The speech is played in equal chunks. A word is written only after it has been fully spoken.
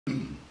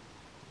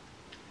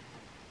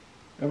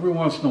Every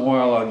once in a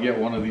while I'll get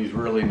one of these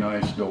really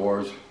nice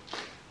doors.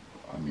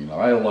 I mean,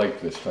 I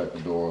like this type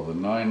of door. The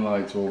 9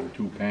 lights over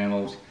 2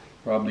 panels,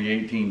 probably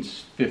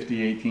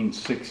 1850,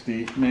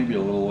 1860, maybe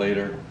a little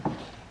later.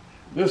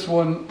 This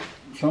one,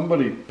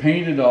 somebody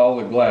painted all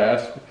the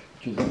glass,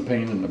 which is a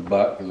pain in the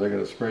butt because I got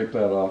to scrape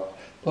that off.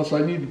 Plus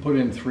I need to put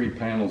in 3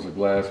 panels of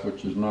glass,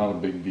 which is not a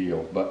big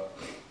deal. But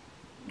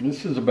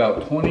this is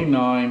about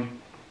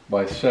 29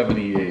 by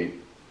 78.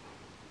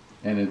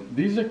 And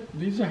these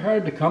are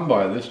hard to come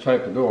by, this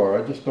type of door.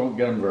 I just don't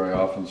get them very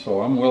often, so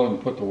I'm willing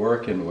to put the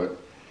work into it.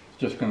 It's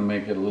just going to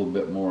make it a little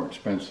bit more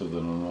expensive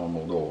than a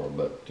normal door,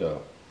 but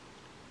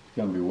it's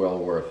going to be well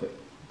worth it.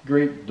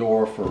 Great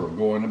door for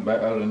going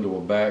out into a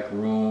back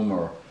room,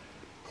 or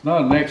it's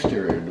not an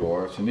exterior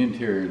door, it's an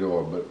interior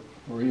door, but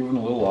or even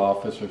a little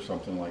office or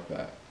something like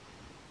that.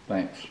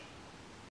 Thanks.